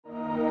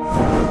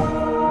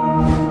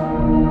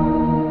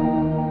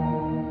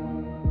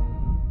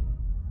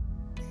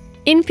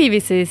In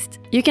PVsyst,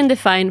 you can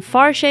define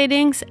far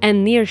shadings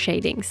and near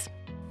shadings.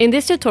 In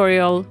this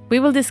tutorial,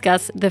 we will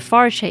discuss the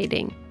far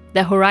shading,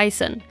 the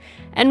horizon,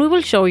 and we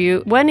will show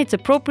you when it's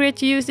appropriate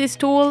to use this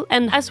tool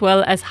and as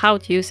well as how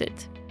to use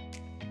it.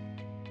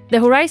 The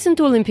horizon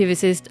tool in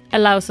PVsyst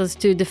allows us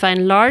to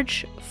define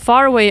large,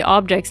 far-away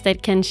objects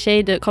that can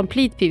shade a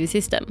complete PV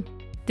system.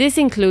 This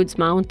includes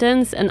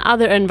mountains and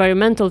other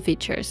environmental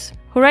features.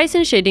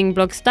 Horizon shading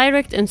blocks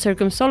direct and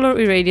circumsolar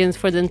irradiance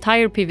for the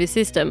entire PV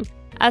system,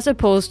 as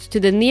opposed to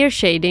the near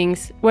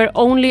shadings, where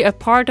only a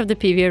part of the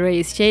PV array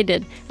is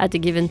shaded at a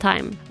given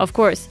time. Of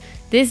course,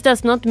 this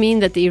does not mean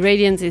that the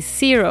irradiance is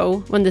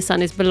zero when the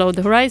sun is below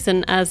the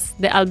horizon, as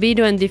the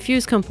albedo and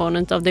diffuse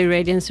component of the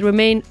irradiance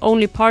remain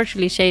only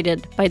partially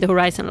shaded by the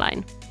horizon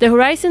line. The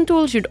horizon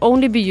tool should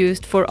only be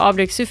used for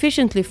objects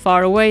sufficiently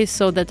far away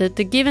so that at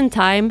a given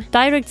time,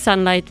 direct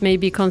sunlight may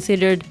be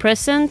considered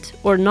present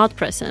or not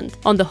present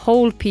on the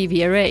whole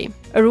PV array.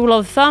 A rule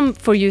of thumb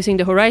for using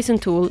the horizon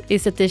tool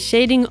is that the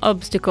shading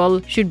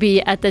obstacle should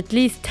be at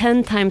least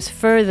 10 times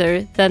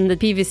further than the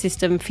PV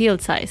system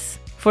field size.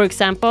 For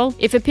example,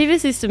 if a PV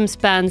system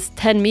spans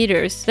 10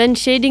 meters, then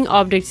shading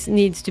objects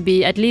needs to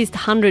be at least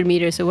 100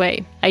 meters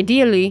away.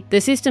 Ideally, the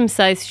system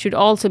size should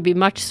also be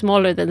much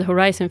smaller than the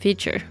horizon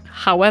feature.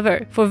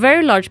 However, for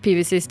very large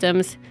PV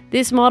systems,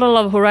 this model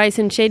of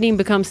horizon shading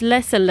becomes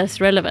less and less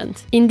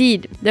relevant.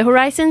 Indeed, the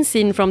horizon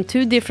seen from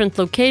two different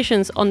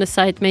locations on the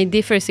site may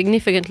differ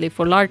significantly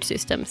for large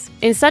systems.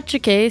 In such a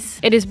case,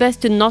 it is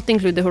best to not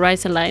include the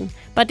horizon line,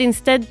 but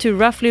instead to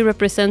roughly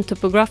represent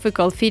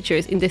topographical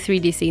features in the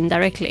 3D scene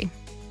directly.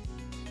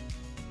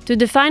 To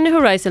define the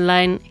horizon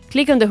line,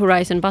 click on the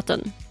Horizon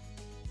button.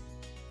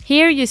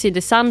 Here you see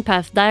the sun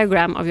path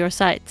diagram of your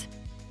site.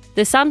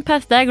 The sun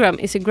path diagram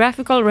is a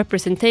graphical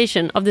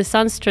representation of the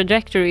sun's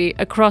trajectory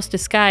across the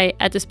sky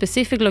at a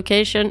specific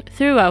location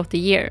throughout the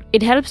year.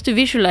 It helps to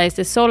visualize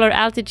the solar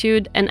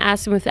altitude and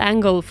azimuth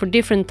angle for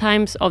different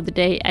times of the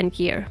day and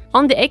year.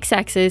 On the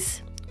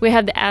x-axis, we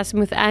have the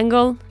azimuth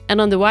angle,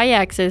 and on the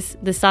y-axis,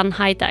 the sun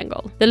height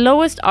angle. The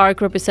lowest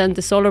arc represents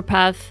the solar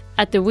path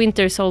at the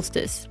winter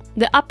solstice.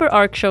 The upper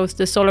arc shows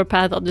the solar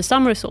path of the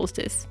summer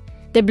solstice.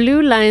 The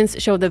blue lines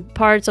show the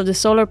parts of the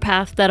solar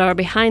path that are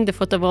behind the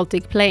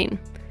photovoltaic plane.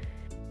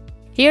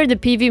 Here the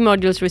PV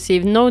modules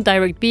receive no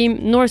direct beam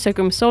nor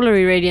circumsolar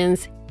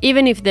irradiance,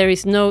 even if there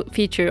is no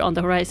feature on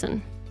the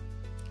horizon.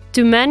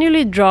 To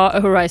manually draw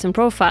a horizon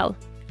profile,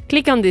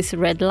 click on this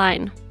red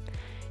line.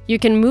 You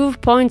can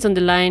move points on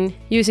the line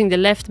using the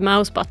left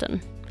mouse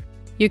button.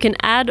 You can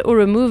add or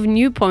remove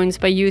new points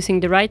by using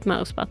the right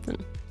mouse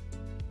button.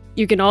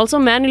 You can also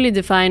manually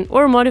define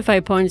or modify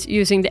points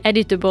using the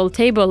editable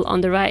table on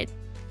the right.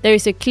 There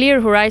is a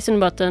clear horizon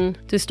button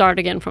to start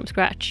again from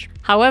scratch.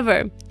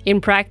 However,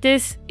 in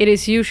practice, it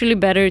is usually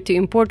better to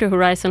import a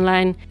horizon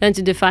line than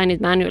to define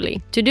it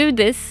manually. To do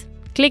this,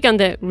 click on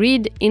the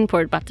Read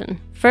Import button.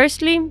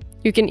 Firstly,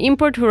 you can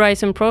import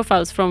horizon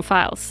profiles from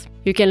files.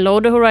 You can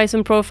load a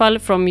horizon profile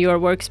from your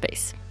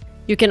workspace.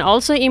 You can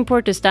also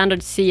import a standard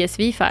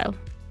CSV file.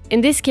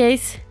 In this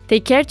case,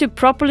 take care to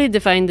properly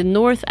define the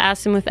north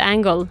azimuth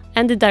angle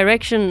and the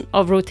direction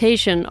of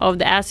rotation of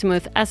the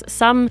azimuth, as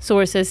some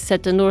sources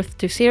set the north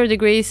to 0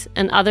 degrees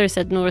and others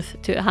set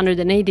north to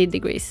 180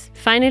 degrees.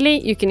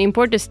 Finally, you can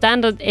import a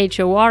standard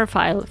HOR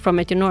file from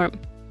Meteonorm.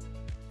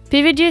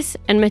 PVGIS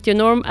and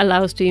Meteonorm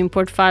allows to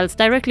import files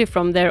directly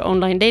from their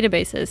online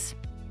databases.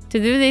 To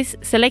do this,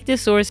 select the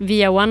source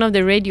via one of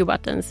the radio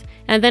buttons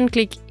and then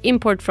click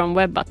Import from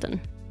Web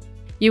button.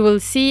 You will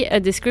see a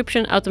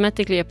description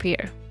automatically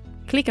appear.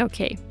 Click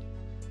OK.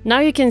 Now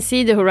you can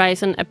see the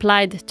horizon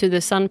applied to the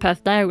sun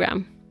path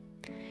diagram.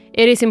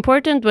 It is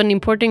important when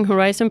importing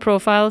horizon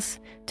profiles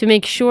to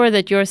make sure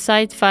that your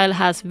site file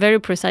has very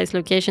precise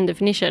location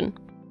definition.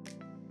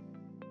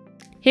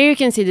 Here you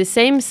can see the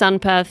same sun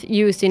path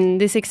used in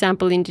this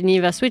example in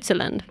Geneva,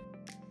 Switzerland.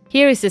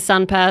 Here is the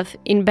sun path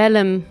in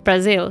Belém,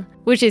 Brazil,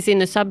 which is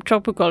in a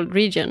subtropical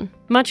region,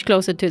 much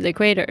closer to the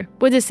equator,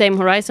 with the same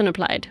horizon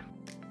applied.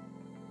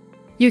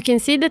 You can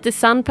see that the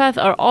sun paths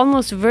are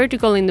almost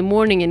vertical in the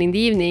morning and in the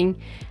evening,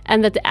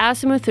 and that the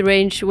azimuth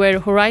range where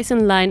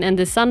horizon line and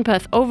the sun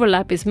path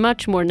overlap is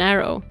much more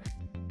narrow.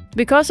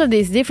 Because of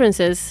these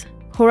differences,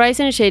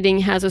 horizon shading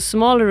has a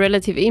smaller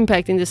relative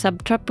impact in the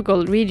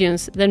subtropical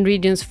regions than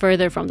regions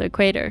further from the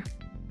equator.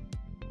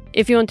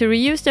 If you want to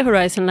reuse the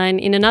horizon line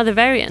in another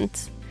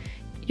variant,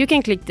 you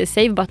can click the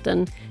Save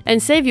button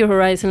and save your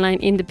horizon line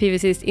in the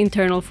PVsyst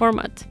internal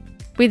format,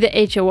 with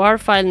the HOR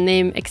file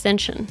name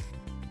extension.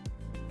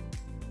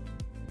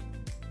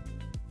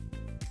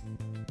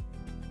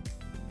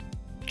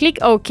 Click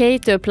OK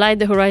to apply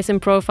the horizon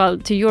profile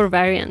to your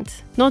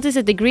variant. Notice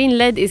that the green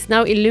LED is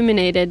now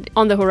illuminated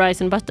on the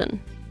horizon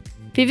button.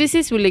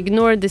 PVsyst will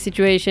ignore the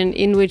situation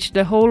in which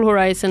the whole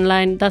horizon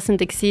line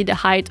doesn't exceed a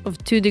height of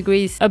 2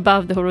 degrees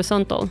above the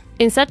horizontal.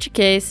 In such a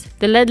case,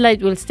 the LED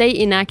light will stay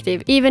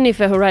inactive even if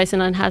a horizon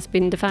line has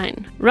been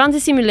defined. Run the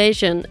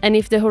simulation, and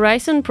if the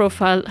horizon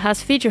profile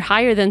has feature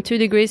higher than 2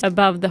 degrees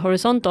above the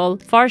horizontal,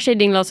 far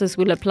shading losses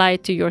will apply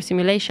to your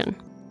simulation.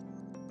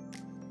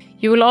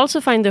 You will also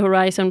find the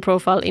horizon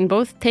profile in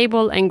both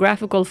table and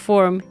graphical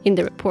form in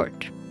the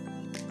report.